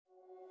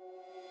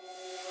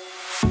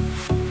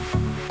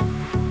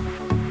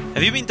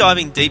Have you been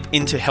diving deep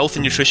into health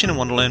and nutrition and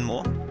want to learn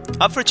more?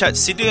 Up for a chat,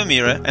 Sydney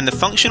O'Meara and the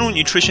Functional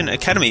Nutrition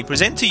Academy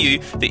present to you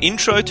the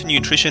Intro to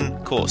Nutrition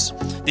course.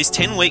 This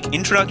 10-week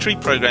introductory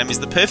program is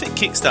the perfect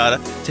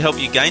kickstarter to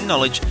help you gain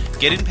knowledge,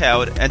 get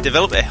empowered, and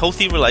develop a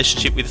healthy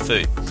relationship with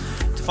food.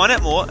 To find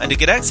out more and to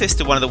get access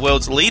to one of the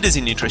world's leaders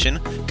in nutrition,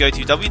 go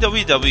to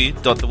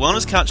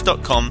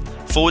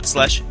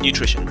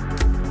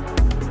www.thewellnesscouch.com/nutrition.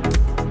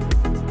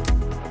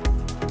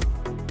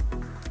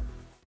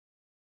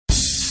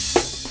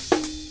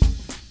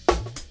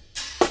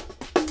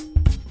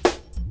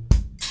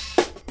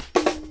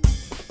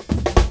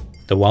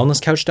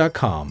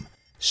 TheWellnessCouch.com,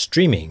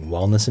 streaming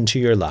wellness into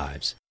your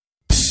lives.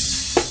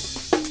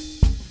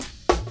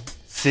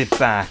 Sit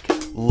back,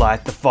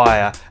 light the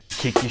fire,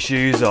 kick your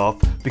shoes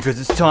off,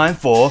 because it's time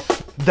for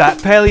That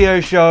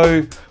Paleo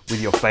Show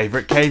with your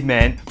favourite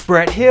caveman,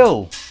 Brett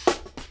Hill.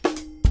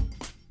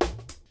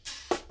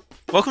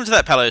 Welcome to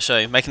That Paleo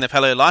Show, making the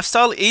paleo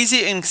lifestyle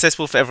easy and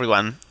accessible for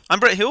everyone. I'm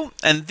Brett Hill,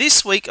 and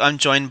this week I'm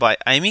joined by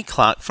Amy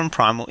Clark from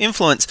Primal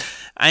Influence.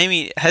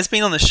 Amy has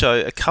been on the show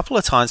a couple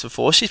of times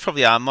before. She's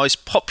probably our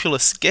most popular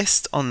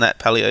guest on That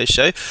Paleo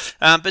Show.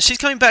 But she's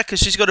coming back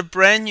because she's got a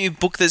brand new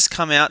book that's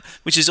come out,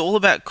 which is all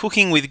about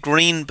cooking with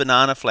green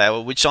banana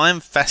flour, which I am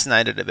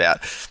fascinated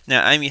about.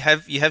 Now, Amy,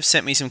 you have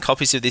sent me some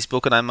copies of this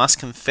book, and I must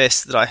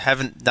confess that I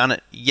haven't done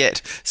it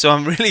yet. So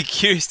I'm really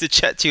curious to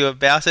chat to you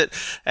about it,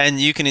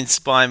 and you can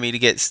inspire me to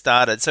get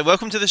started. So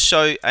welcome to the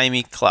show,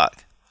 Amy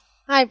Clark.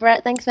 Hi,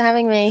 Brett. Thanks for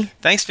having me.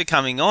 Thanks for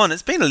coming on.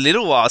 It's been a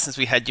little while since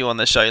we had you on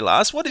the show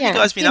last. What have you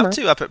guys been up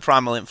to up at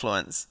Primal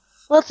Influence?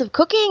 Lots of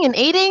cooking and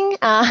eating.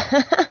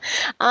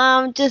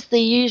 Just the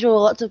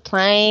usual, lots of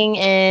playing,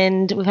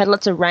 and we've had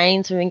lots of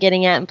rain, so we've been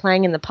getting out and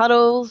playing in the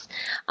puddles.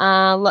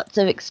 Lots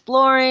of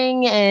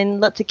exploring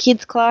and lots of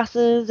kids'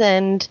 classes,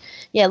 and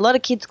a lot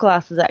of kids'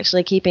 classes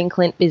actually, keeping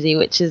Clint busy,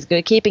 which is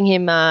good, keeping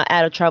him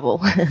out of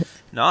trouble.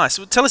 Nice.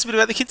 Well, tell us a bit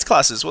about the kids'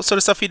 classes. What sort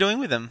of stuff are you doing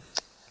with them?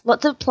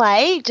 Lots of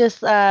play,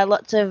 just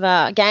lots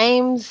of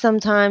games.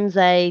 Sometimes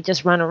they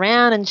just run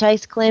around and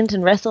chase Clint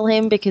and wrestle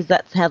him because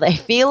that's how they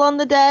feel on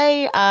the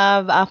day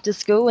after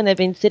school when they've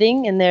been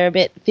sitting and they're a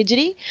bit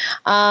fidgety.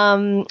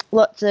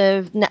 Lots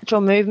of natural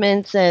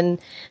movements, and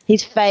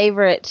his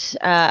favourite,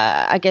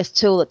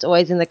 tool that's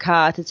always in the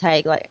car to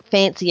take like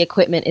fancy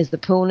equipment is the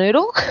pool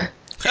noodle.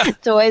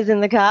 It's always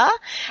in the car,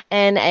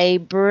 and a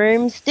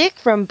broomstick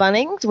from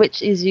Bunnings,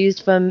 which is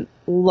used for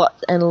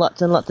lots and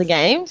lots and lots of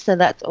games. So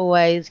that's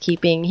always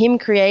keeping him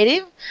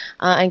creative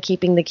and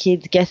keeping the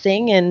kids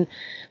guessing and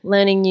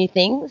learning new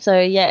things. So,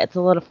 it's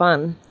a lot of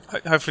fun.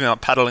 Hopefully not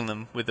paddling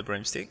them with the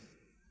broomstick.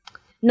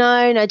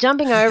 No,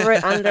 jumping over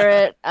it, under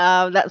it,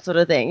 that sort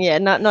of thing. Yeah,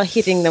 not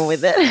hitting them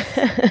with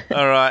it.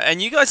 All right. And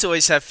you guys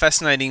always have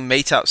fascinating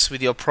meetups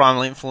with your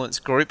Primal Influence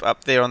group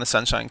up there on the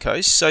Sunshine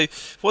Coast. So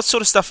what sort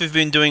of stuff have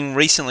you been doing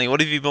recently? What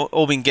have you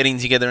all been getting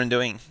together and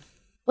doing?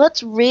 Well,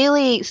 it's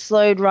really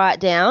slowed right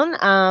down.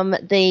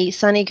 The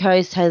sunny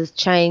coast has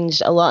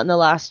changed a lot in the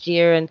last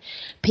year, and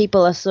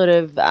people are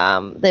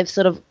they've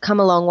sort of come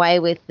a long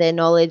way with their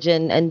knowledge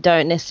and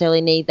don't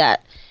necessarily need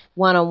that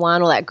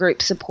one-on-one or that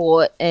group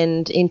support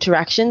and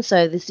interaction.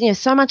 So there's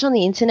so much on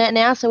the internet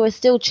now, so we're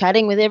still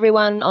chatting with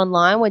everyone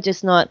online. We're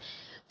just not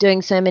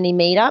doing so many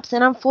meetups,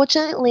 and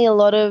unfortunately a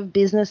lot of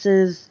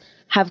businesses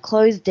have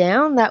closed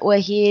down that were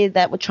here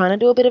that were trying to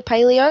do a bit of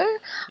paleo.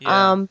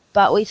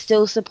 But we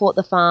still support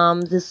the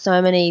farms. There's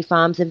so many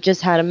farms that have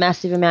just had a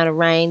massive amount of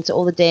rain, so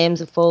all the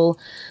dams are full.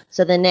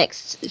 So the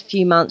next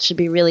few months should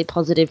be really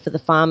positive for the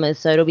farmers.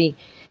 So it'll be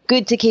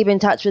good to keep in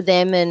touch with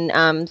them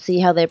and see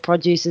how their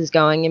produce is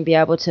going and be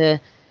able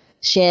to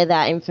share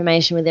that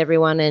information with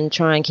everyone and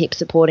try and keep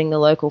supporting the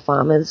local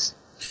farmers.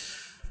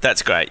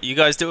 That's great. You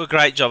guys do a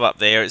great job up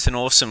there. It's an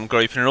awesome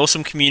group and an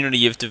awesome community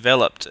you've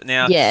developed.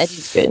 Now, yeah, it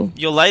is good.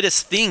 Your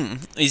latest thing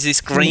is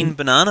this green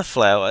banana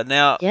flour.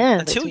 Now,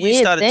 until you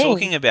started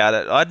talking about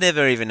it, I'd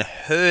never even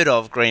heard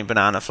of green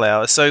banana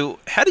flour. So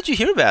how did you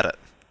hear about it?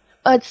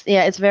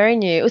 It's very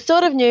new. It was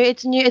sort of new.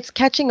 It's new. It's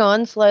catching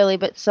on slowly,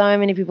 but so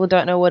many people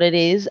don't know what it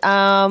is.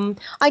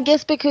 I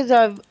guess because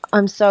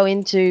I'm so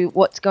into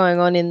what's going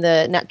on in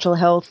the natural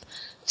health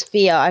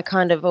sphere, I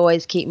kind of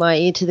always keep my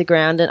ear to the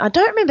ground. And I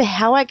don't remember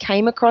how I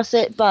came across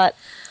it, but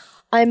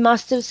I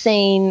must have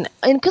seen,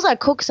 and because I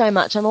cook so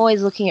much, I'm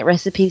always looking at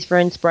recipes for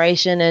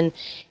inspiration and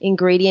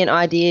ingredient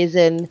ideas,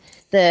 and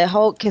the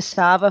whole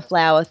cassava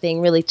flour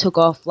thing really took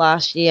off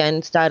last year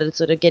and started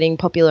sort of getting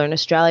popular in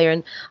Australia.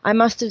 And I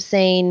must have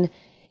seen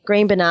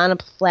green banana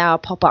flour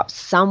pop up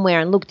somewhere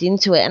and looked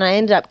into it. And I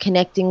ended up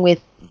connecting with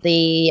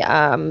the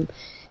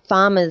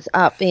farmers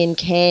up in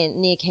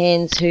near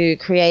Cairns who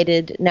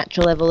created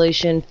Natural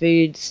Evolution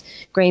Foods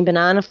green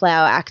banana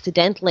flour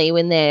accidentally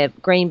when their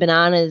green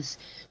bananas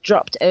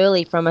dropped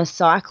early from a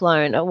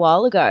cyclone a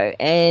while ago,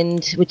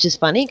 and which is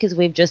funny because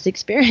we've just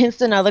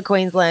experienced another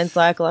Queensland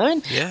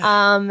cyclone.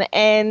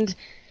 And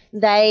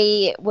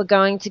they were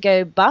going to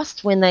go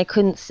bust when they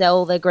couldn't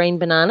sell their green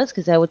bananas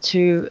because they were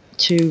too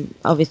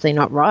obviously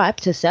not ripe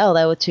to sell.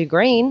 They were too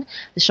green.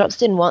 The shops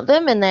didn't want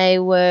them, and they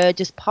were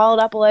just piled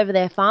up all over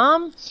their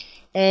farm.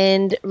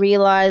 and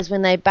realised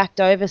when they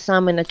backed over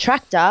some in a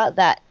tractor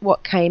that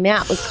what came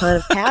out was kind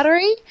of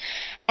powdery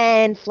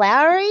and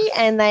floury,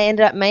 and they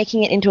ended up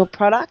making it into a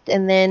product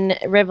and then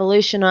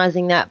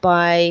revolutionising that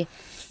by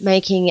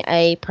making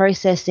a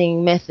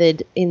processing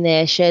method in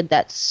their shed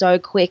that's so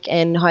quick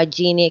and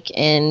hygienic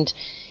and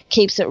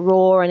keeps it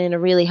raw and in a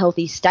really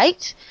healthy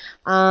state.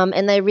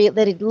 And they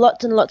did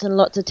lots and lots and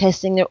lots of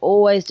testing. They're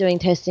always doing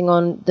testing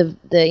on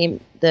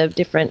the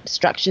different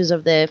structures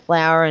of their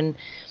flour and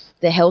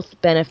the health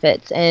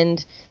benefits.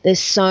 And there's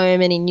so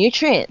many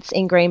nutrients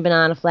in green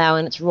banana flour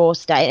in its raw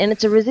state, and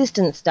it's a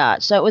resistant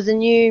starch. So it was a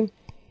new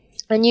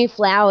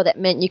flour that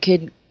meant you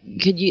could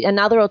use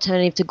another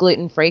alternative to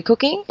gluten-free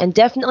cooking, and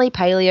definitely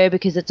paleo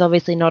because it's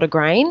obviously not a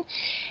grain,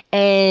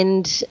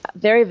 and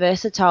very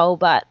versatile.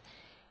 But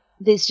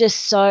there's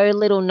just so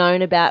little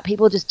known about.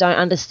 People just don't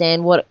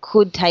understand what it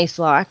could taste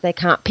like. They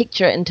can't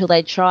picture it until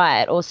they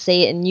try it or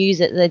see it and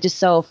use it. They're just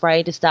so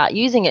afraid to start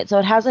using it. So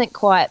it hasn't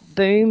quite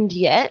boomed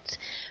yet,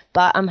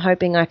 but I'm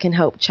hoping I can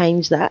help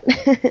change that.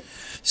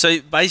 So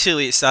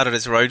basically it started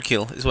as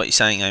roadkill, is what you're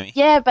saying, Amy?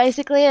 Yeah,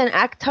 basically an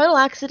total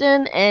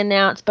accident, and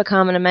now it's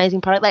become an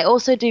amazing product. They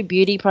also do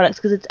beauty products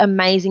because it's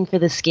amazing for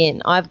the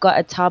skin. I've got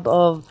a tub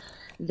of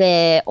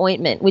their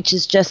ointment, which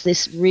is just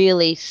this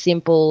really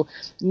simple,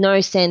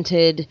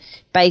 no-scented,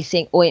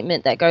 basic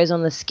ointment that goes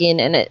on the skin,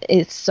 and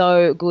it's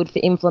so good for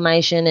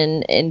inflammation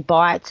and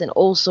bites and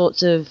all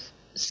sorts of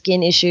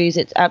skin issues.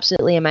 It's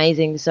absolutely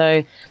amazing.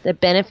 So the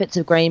benefits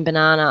of green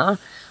banana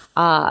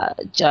are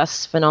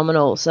just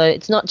phenomenal. So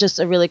it's not just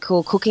a really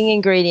cool cooking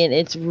ingredient,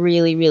 it's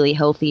really, really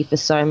healthy for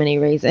so many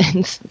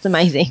reasons. It's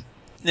amazing.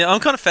 Now, I'm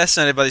kind of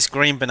fascinated by this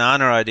green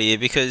banana idea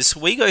because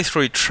we go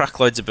through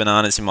truckloads of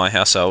bananas in my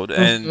household,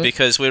 and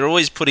because we're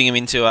always putting them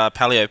into our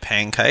paleo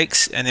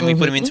pancakes, and then we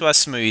put them into our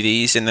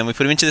smoothies, and then we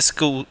put them into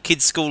the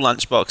kids' school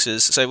lunch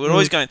boxes. So we're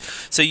always going.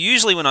 So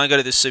usually when I go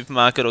to the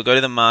supermarket or go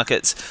to the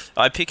markets,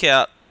 I pick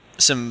out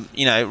some,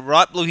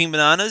 ripe-looking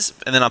bananas,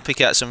 and then I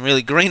pick out some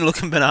really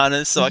green-looking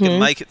bananas so I can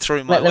make it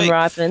through my week.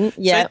 Let them ripen.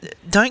 Yeah. So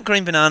don't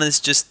green bananas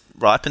just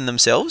ripen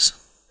themselves?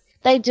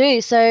 They do.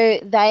 So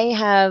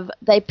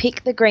they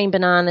pick the green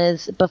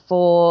bananas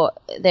before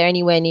they're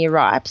anywhere near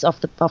ripes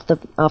off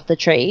the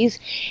trees,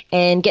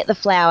 and get the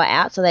flour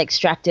out. So they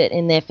extract it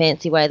in their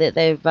fancy way that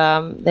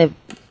they've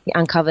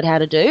uncovered how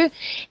to do,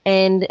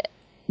 and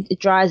it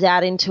dries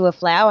out into a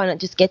flour, and it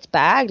just gets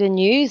bagged and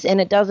used,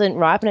 and it doesn't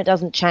ripen, it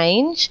doesn't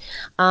change,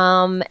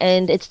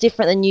 and it's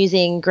different than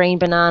using green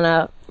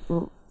banana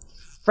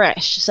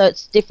fresh. So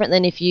it's different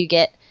than if you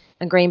get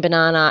a green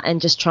banana and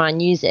just try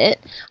and use it,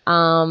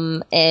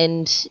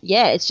 and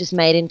yeah, it's just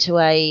made into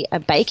a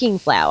baking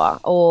flour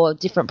or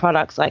different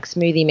products like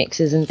smoothie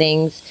mixes and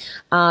things.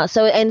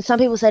 And some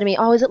people say to me,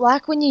 oh, is it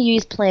like when you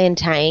use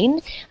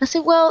plantain? I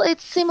said, well,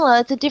 it's similar,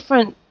 it's a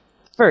different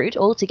fruit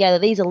altogether.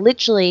 These are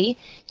literally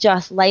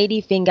just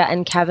ladyfinger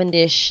and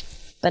Cavendish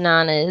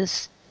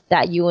bananas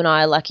that you and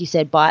I, like you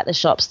said, buy at the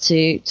shops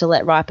to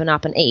let ripen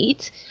up and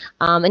eat.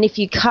 And if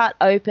you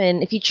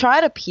if you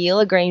try to peel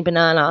a green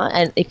banana,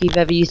 and if you've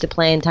ever used a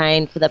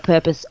plantain for the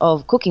purpose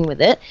of cooking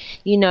with it,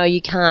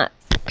 you can't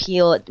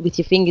peel it with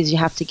your fingers. You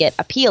have to get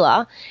a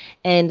peeler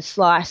and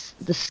slice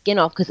the skin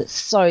off because it's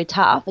so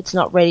tough. It's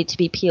not ready to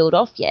be peeled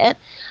off yet,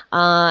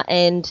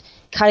 and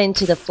cut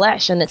into the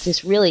flesh. And it's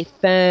this really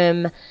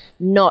firm,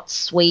 not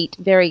sweet,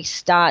 very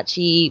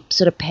starchy,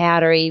 sort of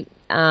powdery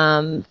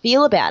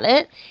feel about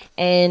it,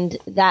 and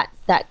that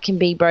can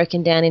be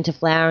broken down into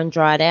flour and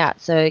dried out.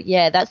 So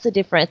yeah, that's the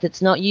difference.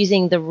 It's not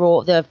using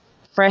the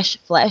fresh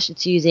flesh,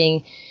 it's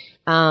using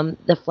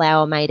the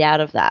flour made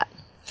out of that.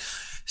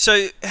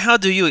 So how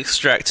do you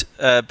extract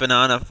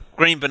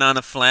green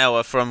banana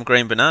flour from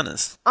green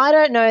bananas? I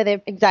don't know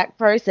their exact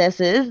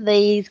processes.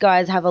 These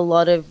guys have a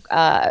lot of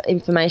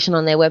information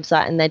on their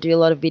website, and they do a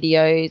lot of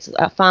videos.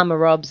 Farmer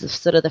Rob's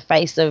sort of the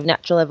face of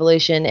natural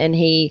evolution, and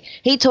he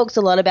talks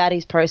a lot about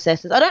his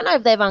processes. I don't know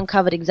if they've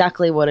uncovered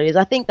exactly what it is.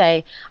 I think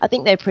they're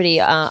pretty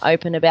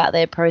open about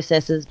their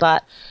processes,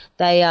 but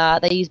they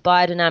use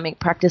biodynamic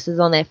practices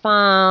on their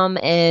farm,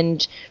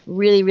 and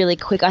really, really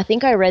quick. I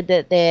think I read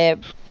that their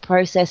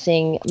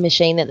processing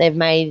machine that they've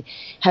made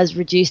has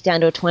reduced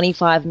down to a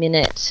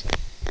 25-minute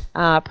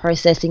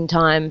processing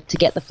time to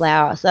get the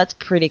flour. So that's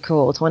pretty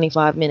cool,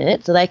 25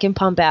 minutes. So they can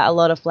pump out a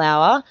lot of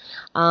flour.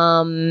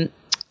 And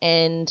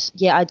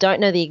yeah, I don't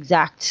know the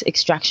exact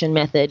extraction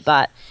method,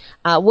 but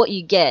what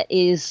you get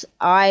is,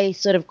 I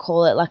sort of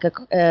call it like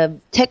a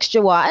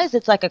texture-wise,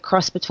 it's like a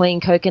cross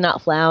between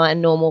coconut flour and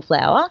normal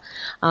flour.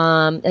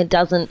 It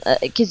doesn't,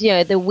 because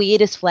the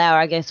weirdest flour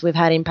I guess we've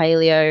had in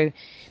paleo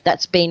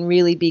that's been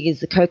really big is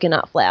the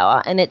coconut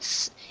flour, and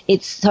it's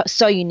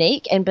so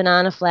unique, and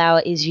banana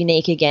flour is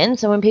unique again.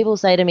 So when people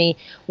say to me,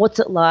 what's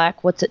it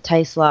like, what's it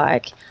taste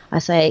like, I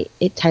say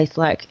it tastes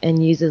like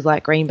and uses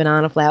like green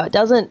banana flour.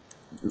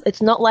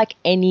 It's not like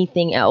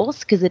anything else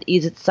because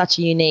it's such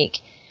a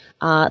unique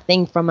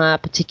thing from a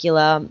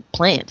particular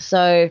plant.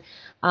 So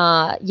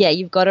yeah,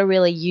 you've got to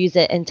really use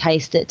it and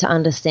taste it to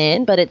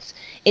understand. But it's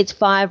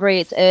fibery,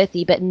 it's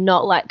earthy, but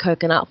not like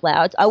coconut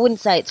flour. I wouldn't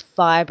say it's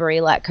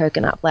fibery like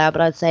coconut flour,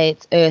 but I'd say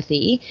it's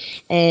earthy,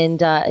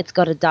 and it's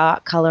got a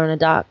dark color and a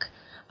dark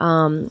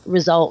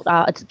result.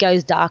 It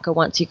goes darker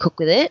once you cook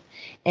with it,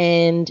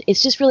 and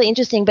it's just really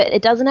interesting, but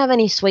it doesn't have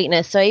any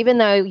sweetness. So even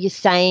though you're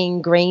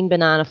saying green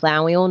banana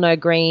flour, we all know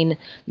green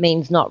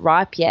means not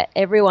ripe yet,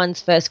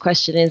 everyone's first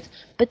question is,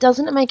 but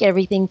doesn't it make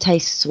everything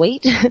taste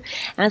sweet? And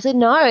I said,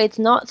 no, it's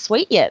not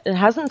sweet yet. It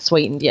hasn't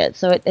sweetened yet,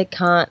 so it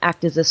can't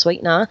act as a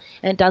sweetener,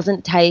 and it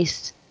doesn't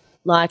taste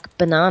like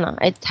banana.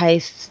 It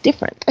tastes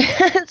different.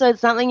 So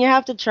it's something you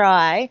have to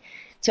try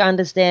to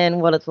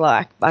understand what it's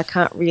like. I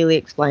can't really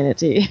explain it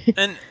to you.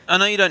 And I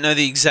know you don't know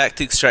the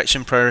exact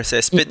extraction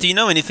process, but do you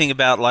know anything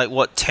about like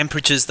what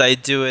temperatures they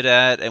do it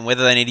at and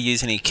whether they need to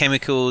use any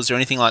chemicals or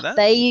anything like that?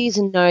 They use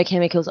no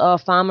chemicals. Oh,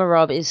 Farmer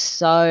Rob is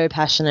so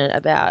passionate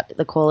about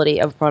the quality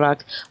of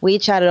product. We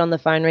chatted on the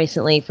phone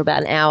recently for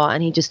about an hour,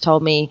 and he just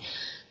told me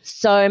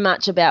so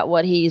much about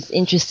what he's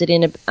interested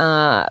in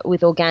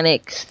with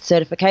organic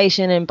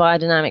certification and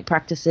biodynamic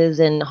practices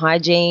and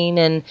hygiene,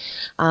 and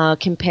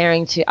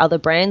comparing to other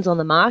brands on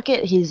the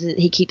market.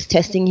 He keeps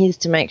testing his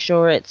to make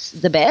sure it's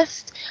the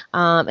best,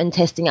 and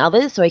testing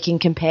others so he can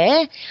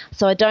compare.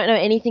 So I don't know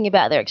anything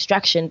about their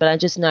extraction, but I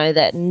just know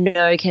that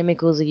no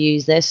chemicals are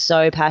used. They're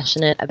so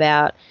passionate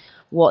about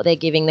what they're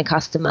giving the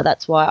customer.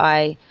 That's why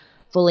I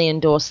fully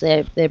endorse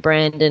their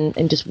brand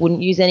and just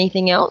wouldn't use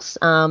anything else,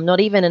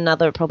 not even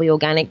another probably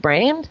organic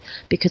brand,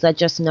 because I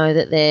just know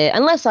that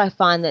unless I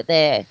find that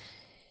their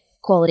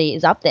quality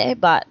is up there,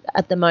 but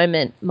at the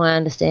moment my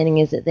understanding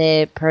is that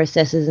their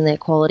processes and their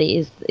quality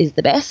is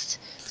the best.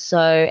 So,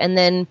 and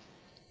then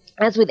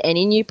as with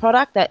any new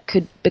product that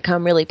could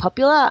become really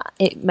popular,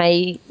 it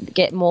may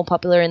get more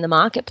popular in the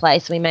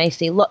marketplace. We may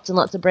see lots and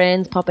lots of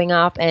brands popping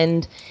up,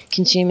 and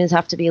consumers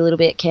have to be a little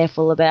bit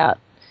careful about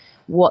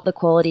what the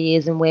quality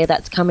is and where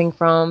that's coming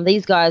from.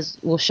 These guys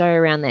will show you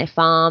around their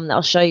farm.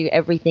 They'll show you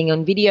everything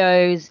on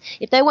videos.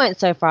 If they weren't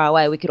so far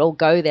away, we could all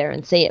go there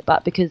and see it.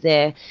 But because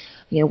they're,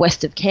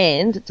 west of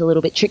Cairns, it's a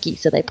little bit tricky.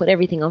 So they put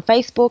everything on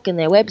Facebook and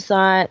their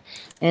website,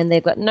 and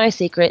they've got no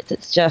secrets.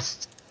 It's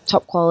just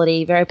top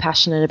quality, very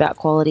passionate about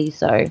quality.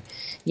 So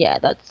yeah,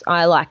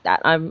 I like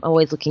that. I'm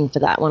always looking for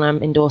that when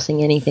I'm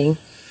endorsing anything.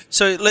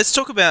 So let's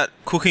talk about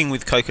cooking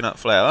with coconut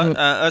flour.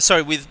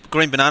 With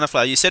green banana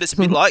flour. You said it's a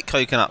bit like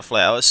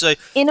does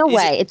in a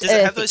way, does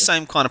it have those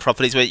same kind of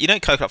properties where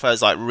coconut flour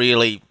is like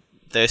really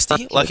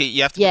thirsty? Like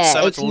you have to put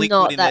so much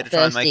liquid in there to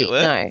try and make it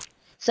work? No.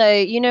 So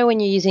when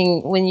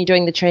you're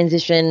doing the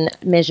transition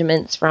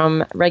measurements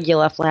from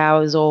regular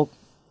flours or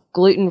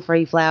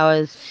gluten-free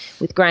flours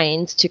with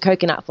grains to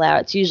coconut flour,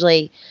 it's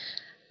usually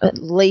at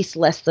least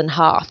less than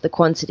half the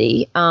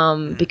quantity,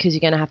 because you're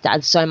going to have to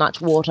add so much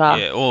water.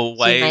 Yeah, or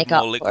way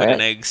more liquid and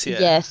eggs.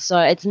 Yeah. Yes, so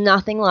it's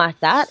nothing like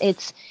that.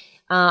 It's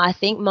I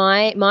think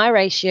my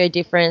ratio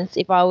difference,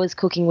 if I was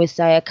cooking with,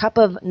 say, a cup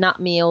of nut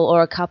meal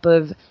or a cup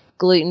of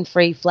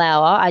gluten-free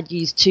flour, I'd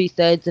use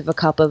 2/3 of a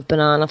cup of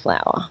banana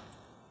flour.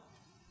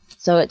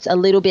 So it's a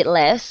little bit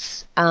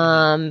less,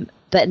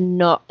 but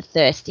not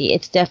thirsty.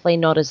 It's definitely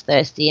not as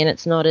thirsty, and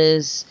it's not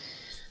as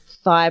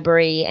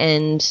fibery,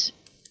 and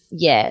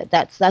yeah,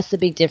 that's the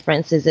big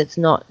difference. Is it's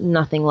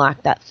nothing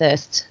like that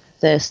thirst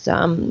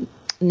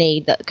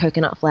need that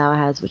coconut flour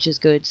has, which is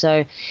good.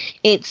 So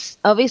it's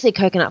obviously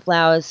coconut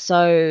flour is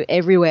so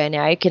everywhere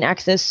now. You can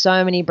access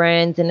so many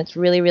brands, and it's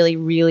really, really,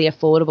 really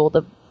affordable.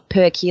 The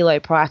per kilo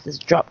price has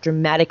dropped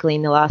dramatically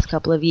in the last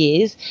couple of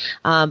years.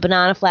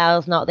 Banana flour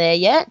is not there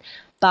yet,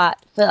 but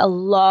for a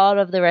lot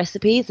of the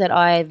recipes that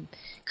I've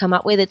come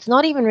up with, it's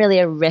not even really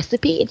a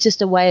recipe, it's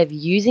just a way of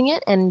using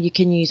it, and you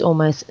can use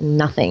almost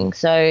nothing.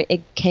 So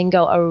it can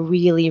go a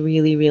really,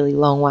 really, really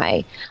long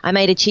way. I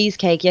made a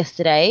cheesecake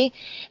yesterday,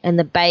 and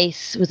the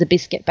base was a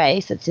biscuit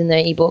base. It's in the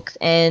ebooks.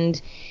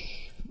 And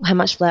how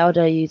much flour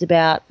did I use?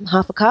 About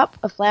half a cup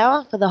of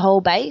flour for the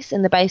whole base,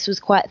 and the base was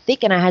quite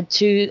thick, and I had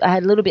a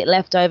little bit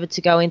left over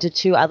to go into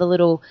 2 other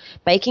little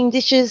baking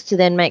dishes to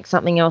then make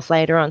something else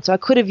later on. So I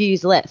could have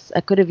used less. I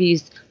could have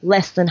used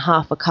less than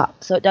half a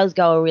cup. So it does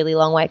go a really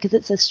long way because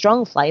it's a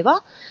strong flavor.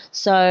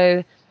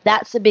 So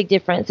that's the big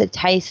difference. It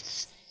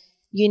tastes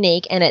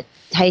unique, and it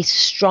tastes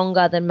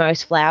stronger than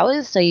most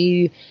flours. So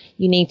you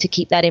need to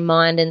keep that in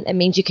mind, and it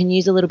means you can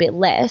use a little bit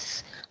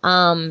less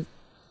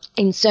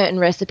in certain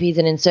recipes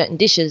and in certain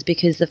dishes,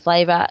 because the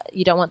flavor,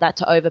 you don't want that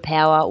to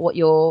overpower what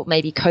you're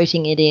maybe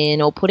coating it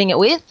in or putting it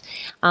with.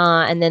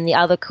 And then the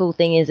other cool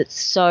thing is it's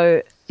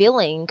so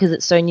filling because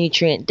it's so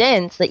nutrient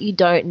dense that you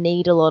don't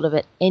need a lot of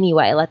it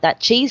anyway. Like that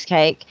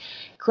cheesecake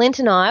Clint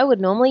and I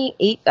would normally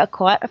eat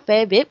quite a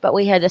fair bit, but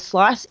we had a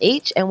slice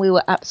each and we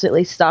were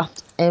absolutely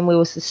stuffed and we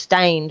were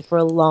sustained for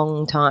a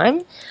long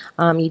time.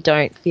 You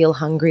don't feel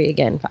hungry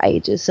again for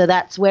ages. So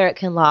that's where it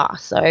can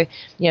last. So,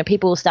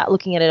 people will start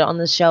looking at it on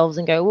the shelves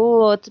and go,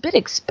 oh, it's a bit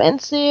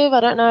expensive.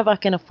 I don't know if I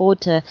can afford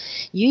to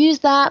use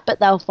that, but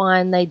they'll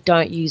find they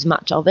don't use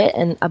much of it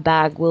and a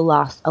bag will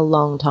last a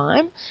long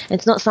time.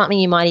 It's not something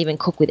you might even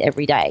cook with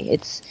every day.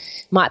 It's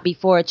might be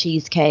for a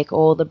cheesecake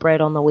or the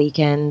bread on the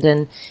weekend.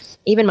 And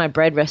even my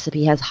bread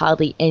recipe has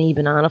hardly any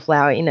banana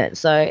flour in it.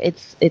 So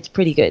it's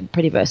pretty good,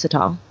 pretty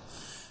versatile.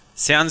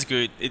 Sounds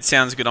good. It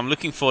sounds good. I'm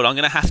looking forward. I'm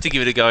going to have to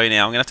give it a go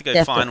now. I'm going to have to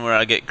go find where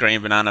I get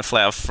green banana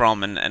flour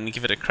from and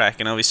give it a crack.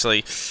 And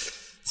obviously,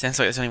 sounds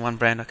like there's only one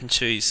brand I can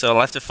choose, so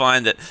I'll have to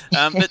find it.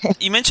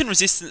 But you mentioned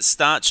resistant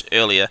starch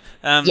earlier.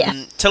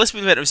 Yes. Tell us a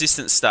bit about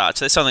resistant starch.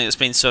 That's something that's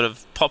been sort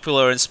of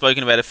popular and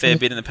spoken about a fair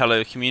bit in the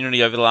paleo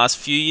community over the last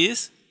few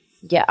years.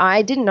 Yeah,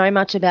 I didn't know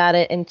much about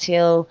it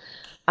until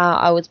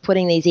I was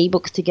putting these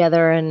ebooks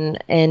together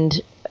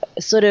and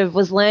sort of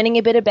was learning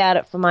a bit about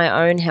it for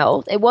my own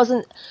health. I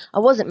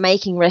wasn't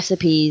making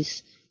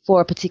recipes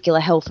for a particular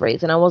health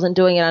reason. I wasn't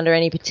doing it under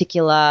any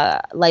particular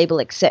label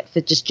except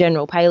for just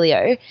general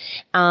paleo.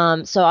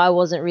 So I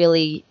wasn't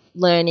really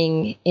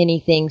learning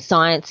anything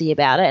sciencey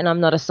about it, and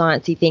I'm not a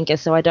sciencey thinker,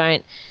 so I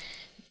don't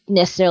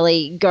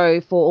necessarily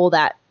go for all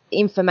that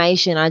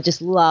information. I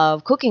just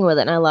love cooking with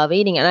it and I love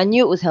eating it. And I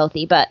knew it was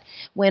healthy, but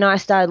when I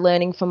started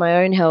learning for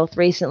my own health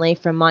recently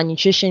from my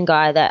nutrition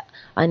guy that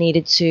I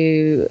needed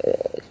to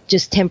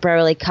just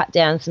temporarily cut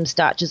down some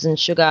starches and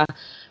sugar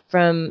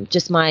from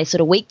just my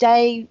sort of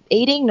weekday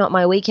eating, not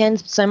my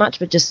weekends so much,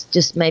 but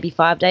just maybe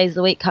 5 days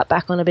a week, cut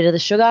back on a bit of the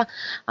sugar.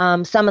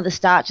 Some of the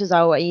starches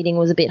I was eating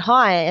was a bit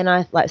high, and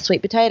I like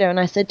sweet potato, and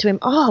I said to him,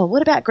 oh,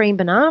 what about green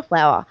banana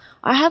flour?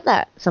 I have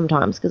that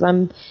sometimes because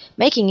I'm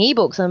making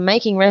ebooks, I'm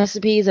making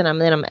recipes, and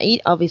I'm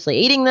obviously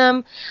eating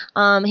them.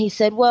 He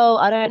said, well,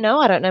 I don't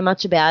know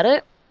much about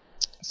it.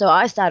 So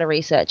I started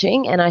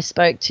researching and I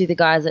spoke to the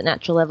guys at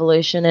Natural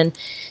Evolution and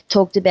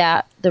talked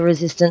about the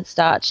resistant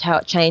starch, how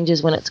it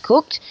changes when it's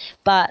cooked.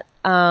 But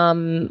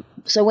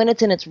so when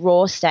it's in its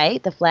raw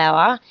state, the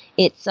flour,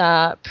 it's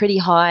a pretty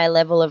high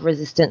level of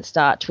resistant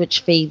starch, which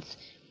feeds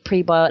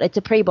it's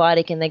a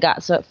prebiotic in the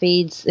gut, so it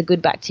feeds the good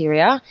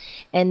bacteria.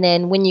 And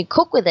then when you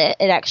cook with it,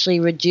 it actually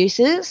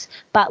reduces.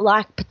 But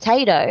like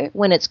potato,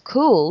 when it's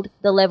cooled,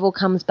 the level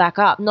comes back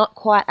up. Not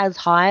quite as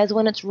high as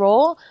when it's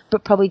raw,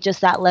 but probably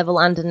just that level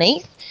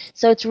underneath.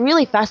 So it's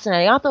really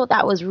fascinating. I thought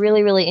that was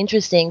really, really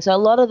interesting. So a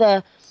lot of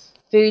the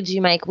foods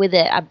you make with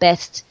it are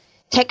best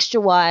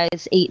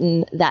texture-wise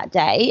eaten that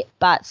day,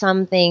 but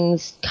some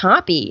things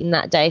can't be eaten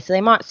that day, so they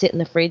might sit in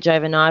the fridge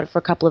overnight for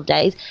a couple of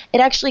days. It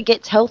actually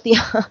gets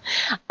healthier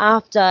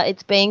after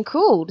it's being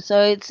cooled.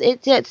 So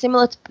it's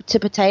similar to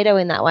potato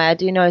in that way. I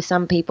do know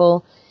some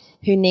people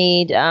who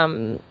need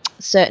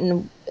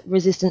certain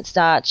resistant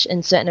starch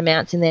and certain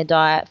amounts in their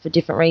diet for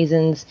different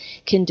reasons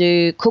can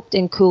do cooked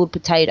and cooled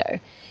potato.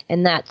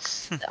 And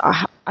that's,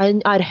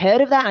 I'd heard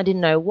of that. I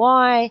didn't know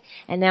why.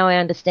 And now I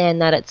understand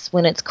that it's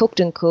when it's cooked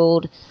and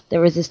cooled, the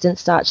resistant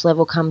starch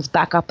level comes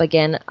back up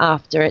again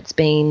after it's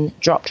been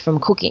dropped from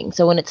cooking.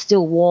 So when it's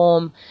still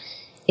warm,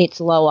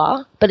 it's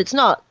lower, but it's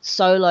not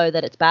so low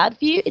that it's bad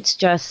for you. It's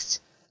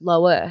just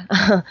lower.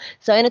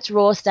 So in its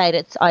raw state,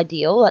 it's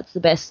ideal. That's the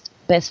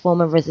best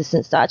form of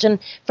resistant starch. And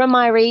from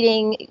my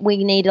reading,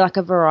 we need like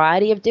a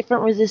variety of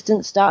different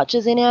resistant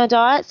starches in our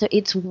diet. So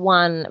it's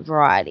one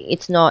variety.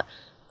 It's not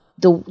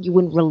you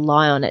wouldn't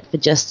rely on it for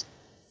just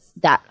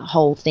that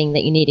whole thing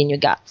that you need in your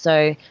gut.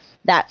 So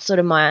that's sort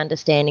of my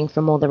understanding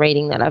from all the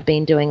reading that I've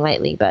been doing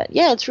lately. But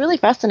yeah, it's really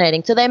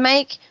fascinating. So they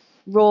make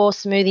raw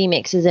smoothie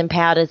mixes and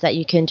powders that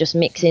you can just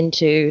mix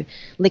into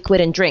liquid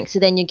and drink. So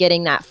then you're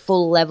getting that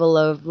full level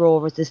of raw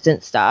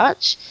resistant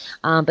starch.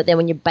 But then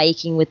when you're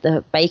baking with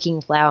the baking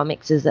flour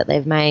mixes that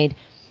they've made,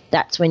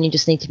 that's when you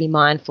just need to be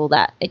mindful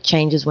that it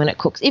changes when it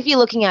cooks, if you're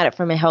looking at it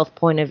from a health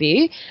point of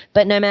view.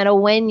 But no matter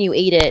when you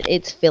eat it,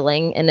 it's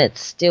filling and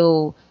it's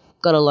still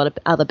got a lot of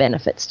other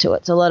benefits to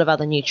it. So a lot of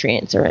other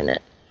nutrients are in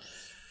it.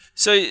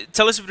 So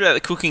tell us a bit about the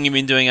cooking you've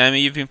been doing,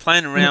 Amy. You've been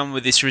playing around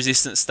with this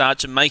resistant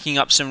starch and making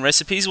up some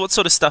recipes. What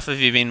sort of stuff have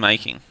you been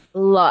making?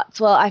 Lots.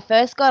 Well, I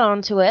first got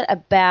onto it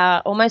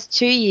about almost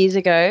 2 years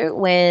ago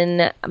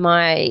when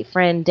my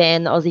friend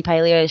Dan, the Aussie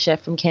paleo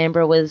chef from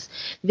Canberra, was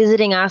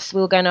visiting us.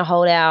 We were going to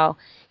hold our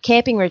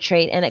camping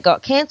retreat and it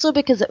got cancelled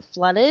because it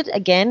flooded.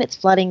 Again, it's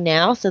flooding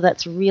now, so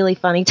that's really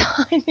funny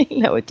timing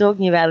that we're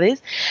talking about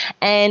this.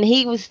 And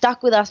he was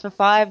stuck with us for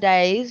 5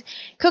 days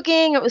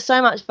cooking. It was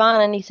so much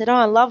fun. And he said, oh,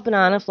 I love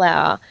banana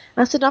flour.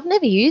 And I said, I've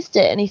never used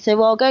it. And he said,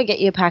 well, I'll go get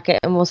you a packet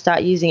and we'll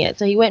start using it.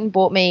 So he went and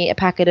bought me a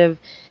packet of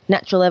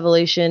Natural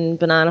Evolution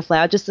banana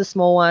flour, just a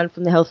small one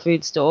from the health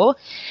food store.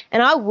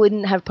 And I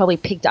wouldn't have probably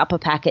picked up a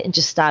packet and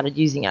just started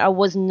using it. I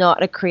was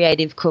not a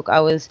creative cook. I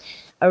was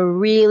a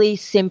really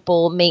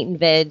simple meat and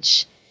veg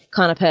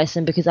kind of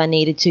person because I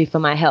needed to for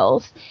my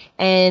health.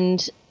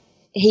 And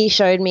he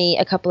showed me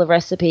a couple of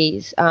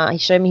recipes. He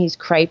showed me his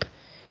crepe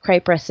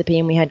crepe recipe,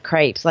 and we had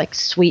crepes, like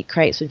sweet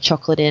crepes with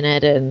chocolate in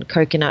it and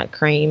coconut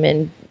cream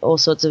and all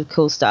sorts of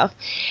cool stuff.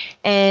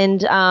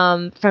 And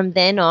from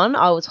then on,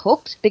 I was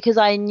hooked because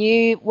I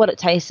knew what it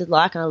tasted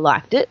like and I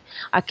liked it.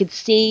 I could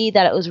see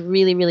that it was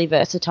really, really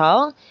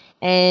versatile,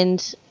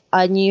 and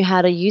I knew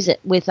how to use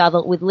it with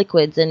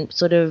liquids and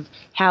sort of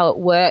how it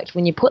worked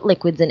when you put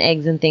liquids and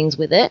eggs and things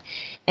with it.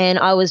 And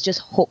I was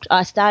just hooked.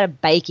 I started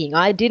baking.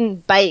 I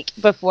didn't bake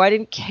before. I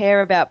didn't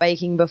care about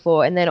baking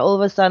before. And then all of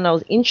a sudden I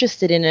was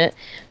interested in it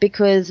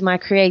because my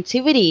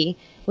creativity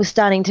was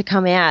starting to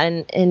come out,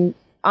 and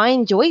I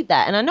enjoyed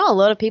that. And I know a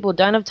lot of people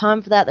don't have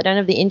time for that. They don't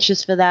have the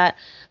interest for that.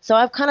 So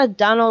I've kind of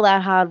done all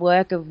that hard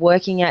work of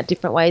working out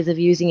different ways of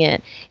using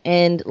it,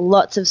 and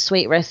lots of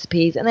sweet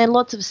recipes, and then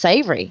lots of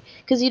savory,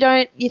 because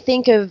you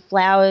think of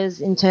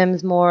flowers in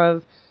terms more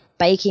of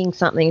baking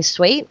something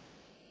sweet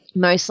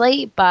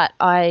mostly, but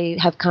I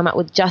have come up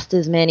with just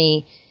as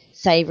many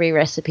savory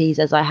recipes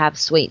as I have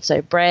sweet.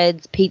 So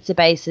breads, pizza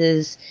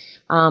bases,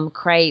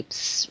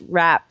 crepes,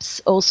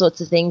 wraps, all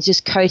sorts of things,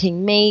 just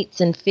coating meats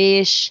and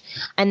fish.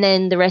 And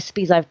then the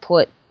recipes I've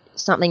put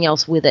something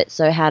else with it,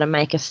 so how to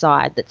make a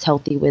side that's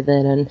healthy with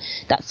it and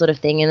that sort of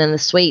thing. And then the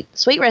sweet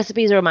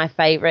recipes are my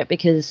favorite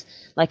because,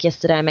 like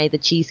yesterday, I made the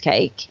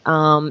cheesecake,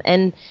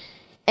 and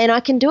I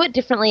can do it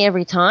differently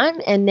every time.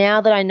 And now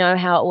that I know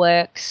how it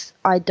works,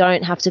 I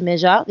don't have to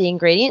measure the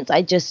ingredients.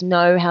 I just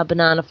know how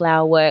banana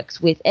flour works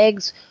with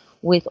eggs,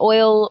 with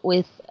oil,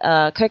 with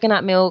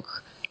coconut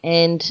milk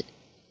and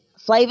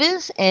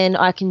flavors, and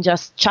I can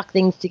just chuck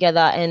things together,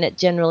 and it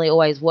generally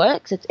always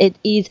works. It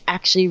is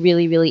actually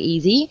really, really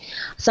easy.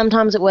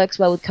 Sometimes it works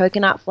well with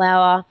coconut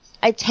flour.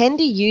 I tend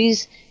to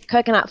use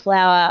coconut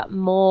flour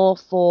more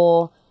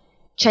for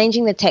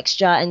changing the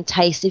texture and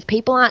taste. If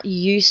people aren't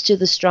used to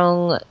the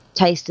strong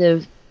taste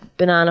of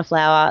banana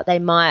flour, they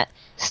might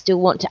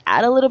still want to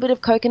add a little bit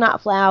of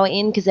coconut flour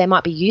in because they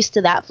might be used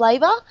to that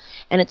flavor,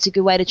 and it's a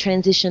good way to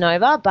transition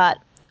over. But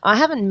I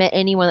haven't met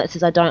anyone that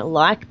says I don't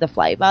like the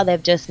flavor. They're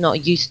just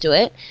not used to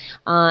it.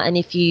 And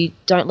if you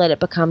don't let it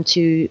become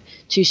too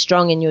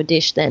strong in your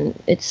dish, then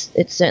it's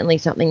certainly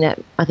something that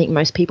I think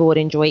most people would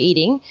enjoy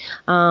eating.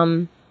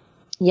 So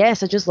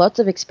just lots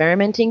of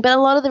experimenting. But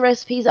a lot of the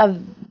recipes are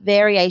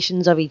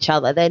variations of each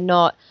other. They're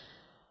not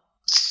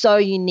so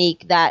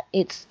unique that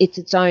it's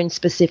its own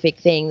specific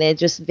thing. They're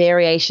just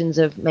variations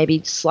of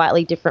maybe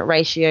slightly different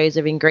ratios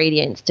of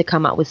ingredients to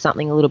come up with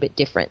something a little bit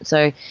different.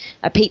 So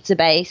a pizza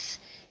base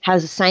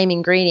has the same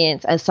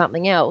ingredients as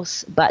something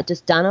else, but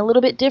just done a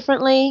little bit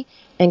differently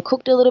and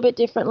cooked a little bit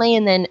differently,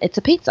 and then it's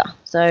a pizza.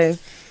 So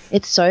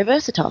it's so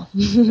versatile.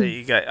 There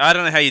you go. I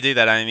don't know how you do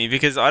that, Amy,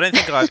 because I don't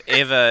think I've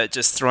ever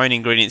just thrown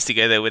ingredients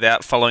together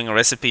without following a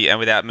recipe and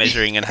without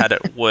measuring and had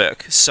it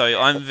work. So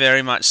I'm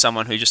very much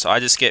someone who I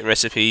just get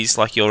recipes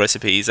like your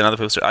recipes and other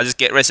people's. I just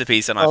get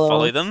recipes and I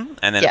follow them,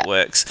 and then it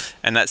works.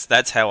 And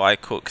that's how I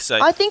cook. So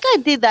I think I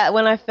did that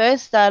when I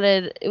first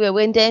started.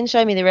 When Dan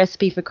showed me the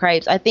recipe for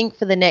crepes, I think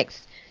for the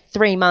next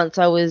 3 months,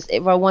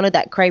 if I wanted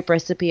that crepe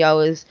recipe, I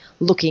was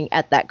looking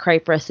at that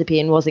crepe recipe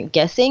and wasn't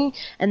guessing.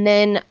 And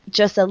then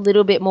just a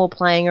little bit more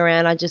playing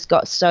around, I just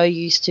got so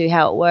used to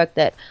how it worked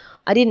that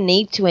I didn't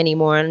need to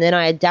anymore. And then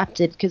I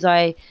adapted because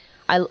I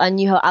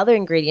knew how other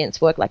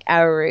ingredients work, like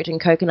arrowroot and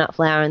coconut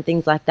flour and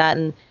things like that.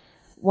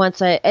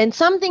 And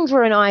some things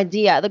were an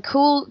idea. The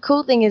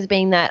cool thing has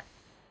been that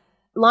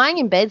lying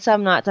in bed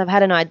some nights, I've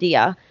had an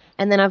idea,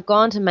 and then I've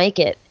gone to make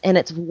it, and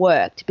it's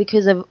worked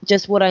because of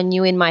just what I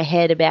knew in my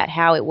head about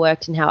how it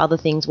worked and how other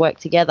things work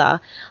together.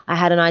 I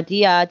had an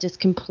idea just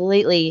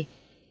completely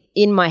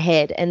in my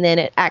head, and then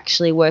it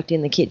actually worked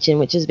in the kitchen,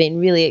 which has been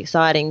really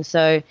exciting.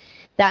 So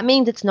that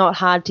means it's not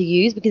hard to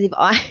use, because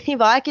if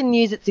I can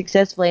use it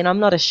successfully, and I'm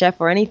not a chef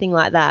or anything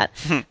like that,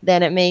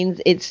 then it means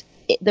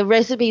the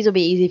recipes will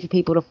be easy for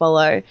people to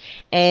follow,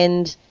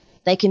 and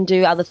they can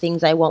do other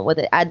things they want with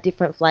it, add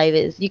different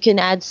flavors. You can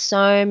add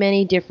so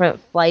many different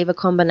flavor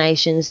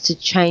combinations to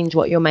change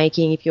what you're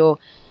making. If you're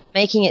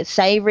making it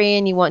savory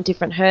and you want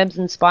different herbs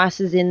and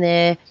spices in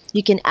there,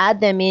 you can add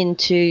them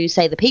into,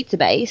 say, the pizza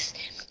base.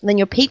 And then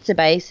your pizza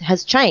base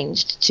has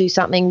changed to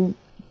something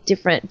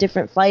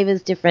different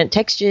flavors, different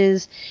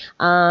textures.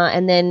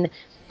 And then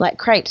like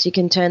crepes, you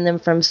can turn them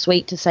from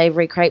sweet to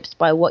savory crepes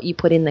by what you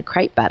put in the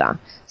crepe batter.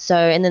 So,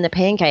 and then the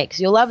pancakes,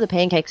 you'll love the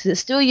pancakes. It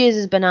still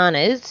uses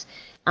bananas.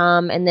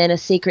 And then a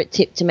secret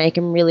tip to make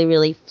them really,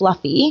 really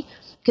fluffy,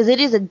 because it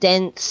is a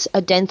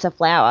denser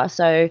flour.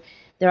 So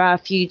there are a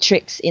few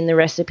tricks in the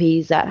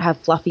recipes that have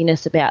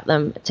fluffiness about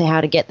them to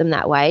how to get them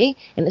that way.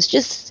 And it's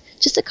just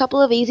a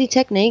couple of easy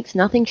techniques,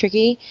 nothing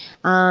tricky.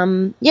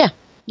 You'll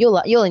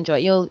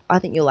enjoy it. I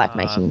think you'll like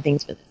making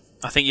things with it.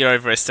 I think you're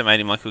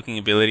overestimating my cooking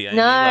ability, Amy.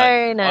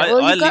 No.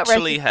 Well, I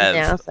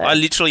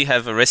literally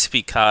have a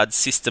recipe card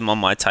system on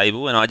my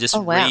table, and I just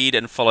read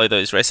and follow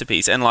those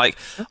recipes. And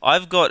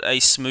I've got a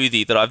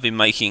smoothie that I've been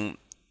making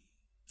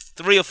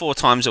 3 or 4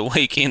 times a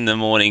week in the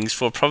mornings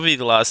for probably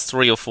the last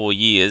 3 or 4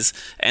 years,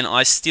 and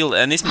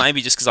this may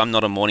be just because I'm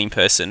not a morning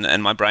person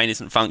and my brain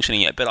isn't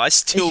functioning yet, but I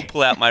still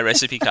pull out my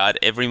recipe card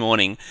every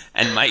morning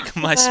and make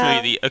my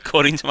smoothie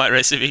according to my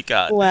recipe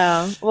card.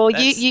 Wow. Well,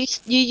 you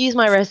use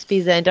my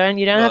recipes then, don't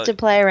you? Don't have to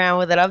play around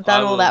with it. I've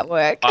done all that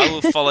work. I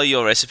will follow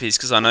your recipes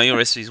because I know your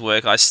recipes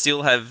work. I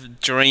still have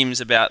dreams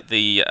about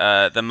the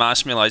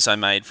marshmallows I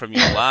made from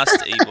your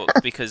last ebook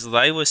because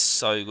they were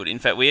so good. In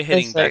fact, we're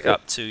heading back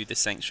up to the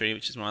Sanctuary,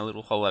 which is my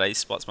little holiday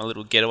spots, my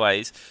little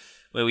getaways,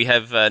 where we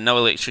have no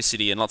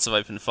electricity and lots of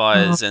open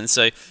fires. And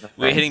so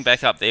we're heading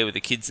back up there with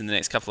the kids in the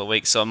next couple of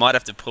weeks. So I might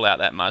have to pull out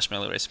that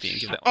marshmallow recipe and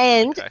give that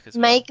one a crack as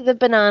well. Make the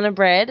banana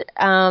bread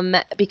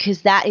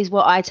because that is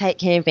what I take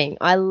camping.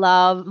 I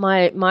love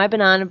my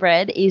banana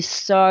bread is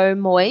so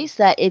moist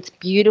that it's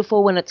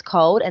beautiful when it's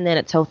cold and then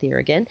it's healthier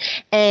again.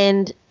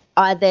 And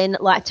I then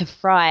like to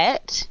fry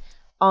it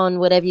on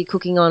whatever you're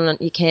cooking on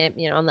your camp,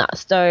 on the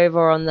stove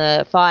or on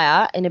the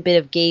fire in a bit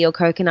of ghee or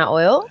coconut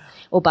oil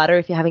or butter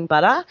if you're having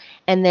butter.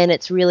 And then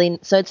it's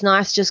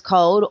nice just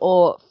cold,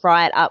 or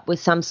fry it up with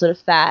some sort of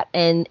fat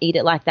and eat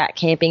it like that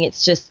camping.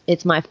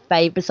 It's my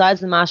favorite.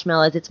 Besides the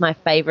marshmallows, it's my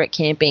favorite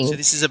camping. So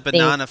this is a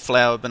banana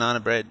flour,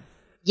 banana bread.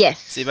 Yes.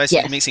 So you're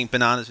basically mixing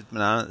bananas with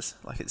bananas.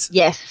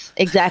 Yes,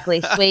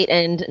 exactly. Sweet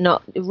and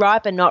not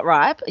ripe and not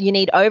ripe. You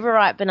need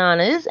overripe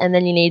bananas, and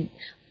then you need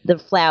the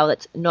flour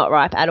that's not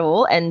ripe at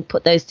all, and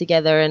put those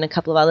together and a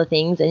couple of other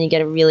things, and you get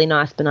a really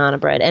nice banana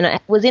bread. And I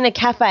was in a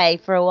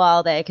cafe for a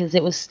while there because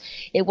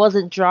it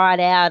wasn't dried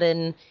out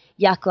and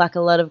yuck like a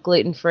lot of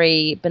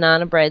gluten-free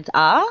banana breads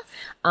are.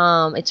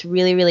 It's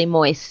really, really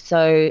moist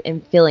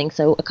and filling.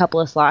 So a couple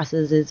of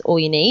slices is all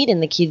you need,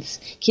 and the kids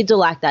will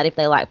like that if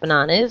they like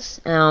bananas.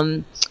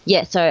 So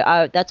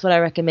that's what I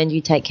recommend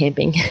you take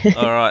camping.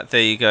 All right,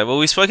 there you go. Well,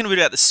 we've spoken a bit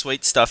about the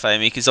sweet stuff,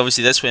 Amy, because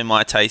obviously that's where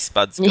my taste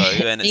buds go,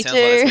 and it sounds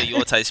like that's where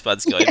your taste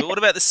buds go. But what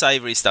about the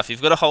savoury stuff?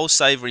 You've got a whole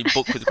savoury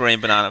book with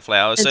green banana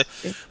flour. So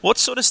what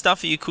sort of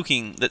stuff are you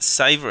cooking that's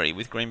savoury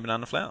with green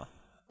banana flour?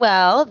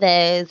 Well,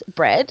 there's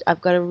bread. I've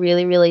got a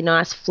really, really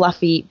nice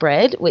fluffy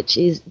bread, which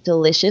is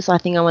delicious. I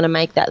think I want to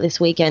make that this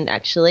weekend,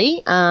 actually,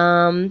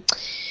 because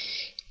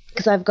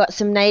I've got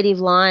some native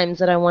limes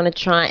that I want to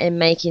try and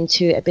make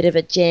into a bit of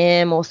a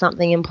jam or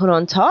something and put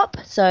on top.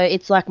 So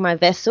it's like my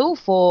vessel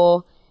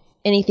for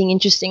anything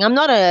interesting. I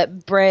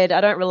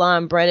don't rely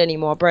on bread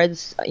anymore.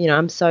 Bread's,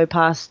 I'm so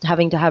past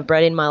having to have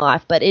bread in my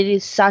life, but it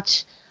is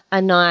such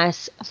a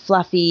nice,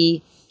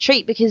 fluffy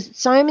treat because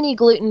so many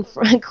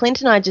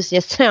Clint and I just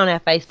yesterday on our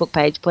Facebook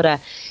page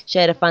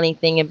shared a funny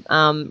thing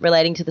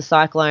relating to the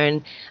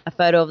cyclone, a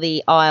photo of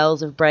the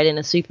aisles of bread in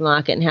a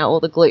supermarket and how all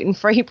the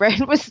gluten-free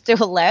bread was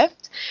still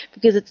left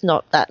because it's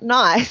not that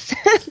nice.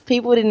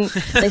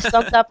 They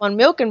stocked up on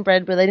milk and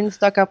bread, but they didn't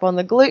stock up on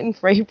the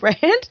gluten-free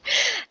bread.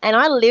 And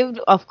I lived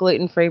off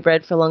gluten-free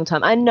bread for a long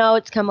time. I know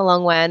it's come a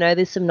long way. I know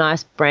there's some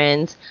nice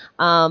brands,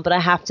 but I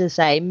have to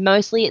say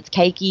mostly it's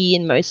cakey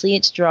and mostly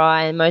it's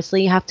dry and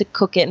mostly you have to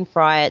cook it and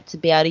fry it to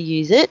be able to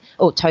use it,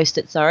 or toast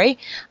it, sorry.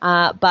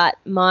 But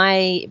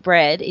my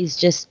bread is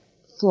just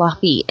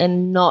fluffy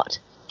and not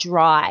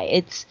dry.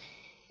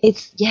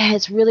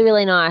 It's really,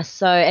 really nice.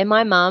 So, and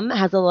my mum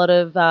has a lot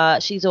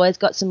of, she's always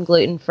got some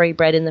gluten-free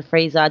bread in the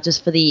freezer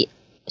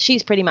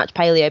she's pretty much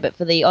paleo, but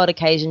for the odd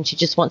occasion she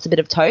just wants a bit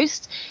of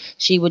toast.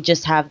 She would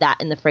just have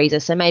that in the freezer.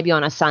 So maybe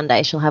on a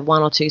Sunday she'll have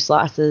 1 or 2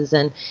 slices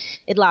and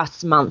it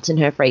lasts months in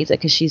her freezer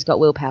because she's got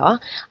willpower.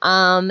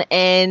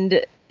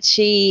 And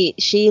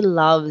she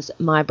loves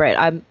my bread.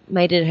 I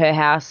made it at her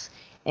house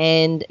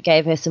and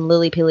gave her some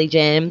lily pilly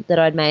jam that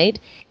I'd made,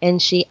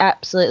 and she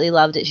absolutely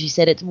loved it. She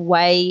said it's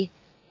way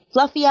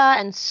fluffier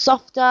and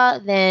softer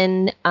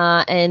than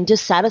and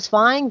just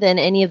satisfying than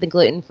any of the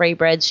gluten-free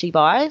breads she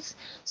buys.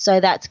 So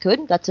that's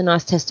good. That's a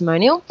nice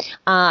testimonial.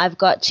 I've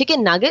got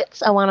chicken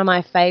nuggets are one of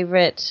my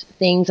favourite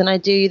things, and I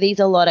do these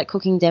a lot at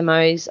cooking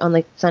demos on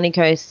the Sunny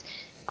Coast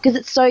because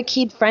it's so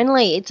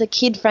kid-friendly. It's a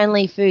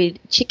kid-friendly food,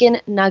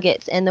 chicken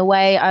nuggets, and the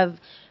way I've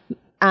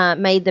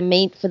made the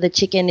meat for the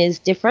chicken is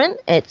different.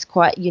 It's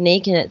quite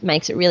unique, and it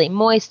makes it really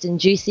moist and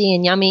juicy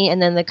and yummy, and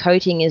then the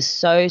coating is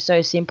so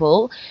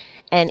simple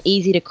and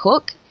easy to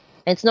cook.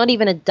 And it's not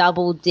even a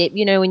double dip.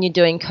 When you're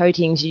doing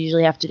coatings, you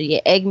usually have to do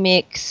your egg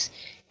mix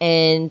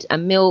and a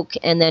milk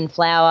and then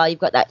flour. You've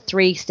got that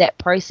 3-step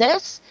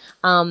process.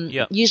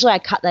 Usually I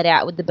cut that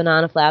out with the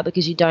banana flour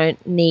because you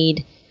don't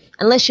need,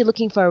 unless you're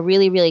looking for a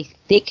really, really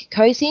thick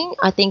coating,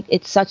 I think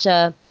it's such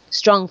a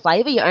strong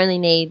flavour, you only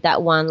need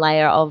that 1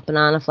 layer of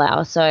banana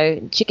flour.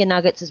 So chicken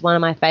nuggets is one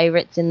of my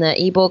favourites in the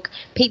ebook.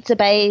 Pizza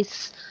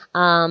base.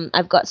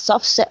 I've got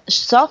soft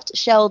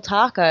shell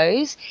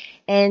tacos.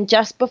 And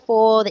just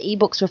before the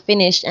ebooks were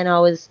finished and I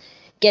was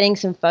getting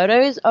some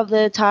photos of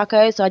the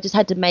tacos, so I just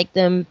had to make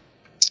them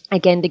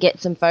again to get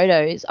some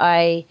photos.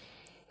 I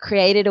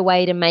created a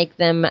way to make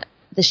them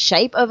the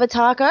shape of a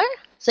taco.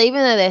 So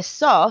even though they're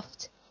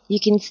soft, you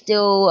can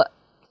still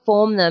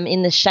form them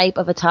in the shape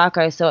of a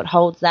taco so it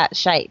holds that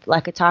shape,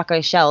 like a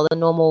taco shell, the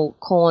normal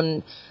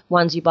corn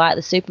ones you buy at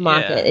the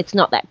supermarket. Yeah. It's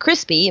not that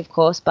crispy, of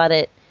course,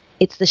 but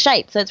it's the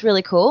shape, so it's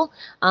really cool.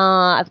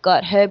 I've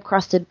got herb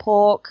crusted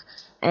pork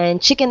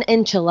and chicken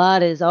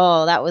enchiladas.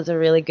 Oh, that was a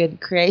really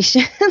good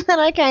creation that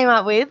I came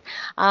up with.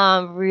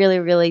 Really,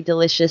 really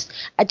delicious.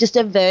 Just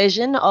a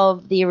version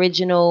of the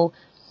original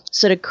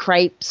sort of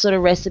crepe sort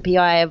of recipe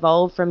I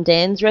evolved from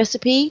Dan's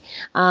recipe.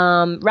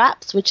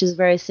 Wraps, which is a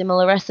very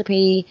similar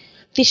recipe.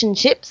 Fish and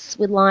chips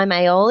with lime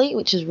aioli,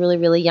 which is really,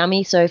 really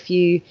yummy. So if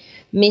you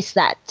miss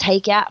that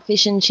takeout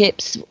fish and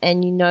chips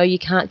and you know you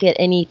can't get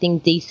anything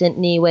decent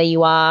near where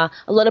you are,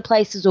 a lot of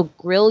places will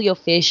grill your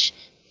fish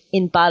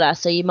in butter,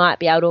 so you might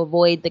be able to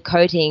avoid the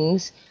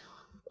coatings,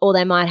 or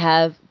they might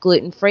have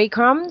gluten-free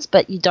crumbs,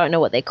 but you don't know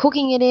what they're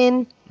cooking it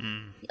in.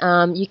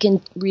 You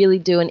can really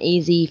do an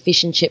easy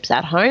fish and chips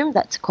at home.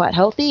 That's quite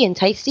healthy and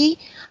tasty.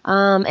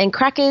 And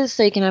crackers,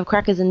 so you can have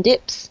crackers and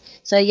dips.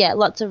 So, yeah,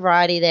 lots of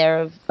variety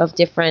there of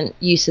different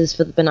uses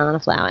for the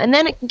banana flour. And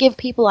then it can give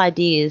people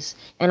ideas,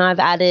 and I've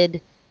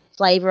added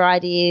flavour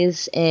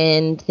ideas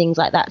and things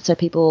like that so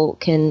people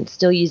can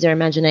still use their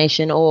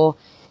imagination or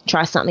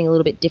try something a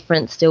little bit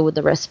different still with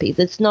the recipes.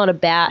 It's not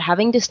about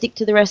having to stick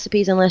to the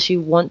recipes unless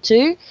you want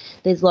to.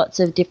 There's lots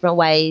of different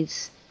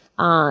ways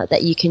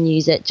that you can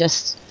use it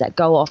just that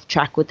go off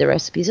track with the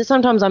recipes. So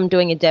sometimes I'm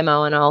doing a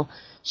demo and I'll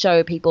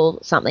show people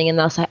something and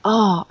they'll say,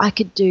 oh, I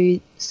could do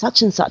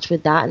such and such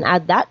with that and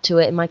add that to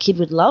it and my kid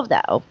would love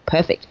that. Oh,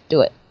 perfect.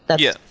 Do it.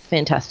 That's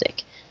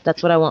fantastic.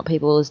 That's what I want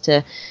people is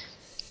to,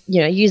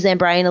 use their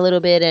brain a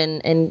little bit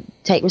and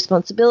take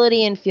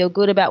responsibility and feel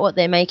good about what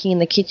they're making in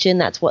the kitchen.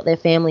 That's what their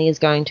family is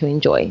going to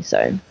enjoy.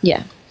 So,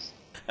 yeah.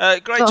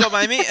 Great job,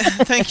 Amy.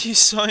 Thank you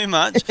so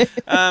much. People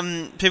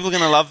are going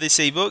to love this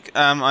ebook.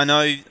 I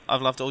know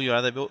I've loved all your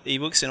other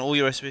ebooks and all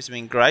your recipes have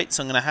been great,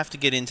 so I'm going to have to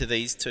get into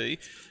these too.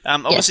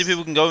 Obviously,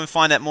 people can go and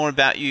find out more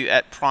about you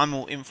at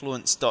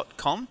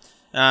primalinfluence.com.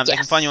 They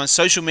can find you on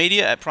social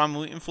media at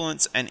Primal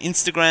Influence and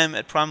Instagram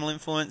at Primal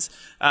Influence.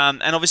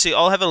 And obviously,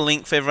 I'll have a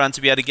link for everyone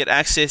to be able to get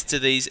access to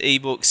these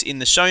ebooks in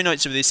the show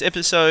notes of this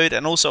episode.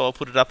 And also, I'll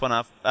put it up on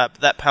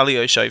that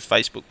Paleo Show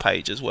Facebook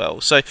page as well.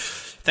 So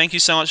thank you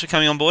so much for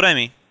coming on board,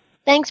 Amy.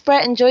 Thanks,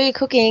 Brett. Enjoy your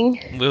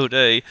cooking. Will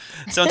do.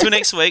 So until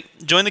next week,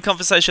 join the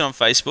conversation on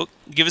Facebook,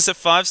 give us a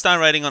 5-star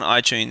rating on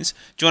iTunes,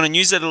 join a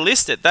newsletter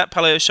list at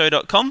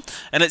thatpaleoshow.com,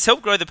 and let's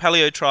help grow the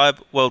Paleo tribe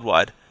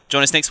worldwide.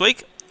 Join us next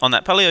week on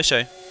That Paleo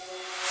Show.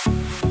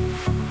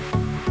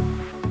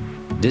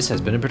 This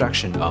has been a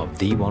production of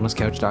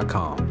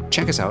TheWellnessCouch.com.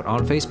 Check us out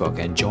on Facebook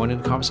and join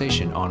in the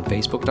conversation on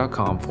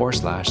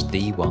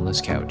Facebook.com/The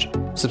Wellness Couch.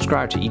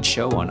 Subscribe to each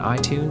show on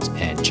iTunes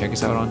and check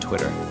us out on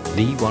Twitter.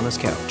 The Wellness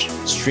Couch,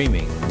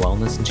 streaming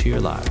wellness into your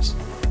lives.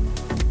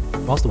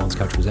 Whilst the Wellness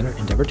Couch presenter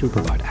endeavor to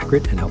provide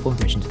accurate and helpful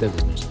information to their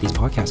listeners, these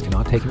podcasts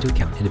cannot take into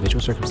account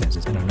individual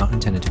circumstances and are not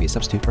intended to be a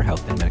substitute for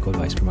health and medical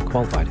advice from a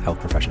qualified health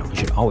professional. You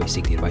should always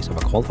seek the advice of a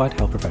qualified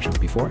health professional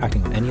before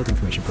acting on any of the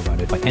information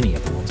provided by any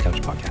of the Wellness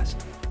Couch podcasts.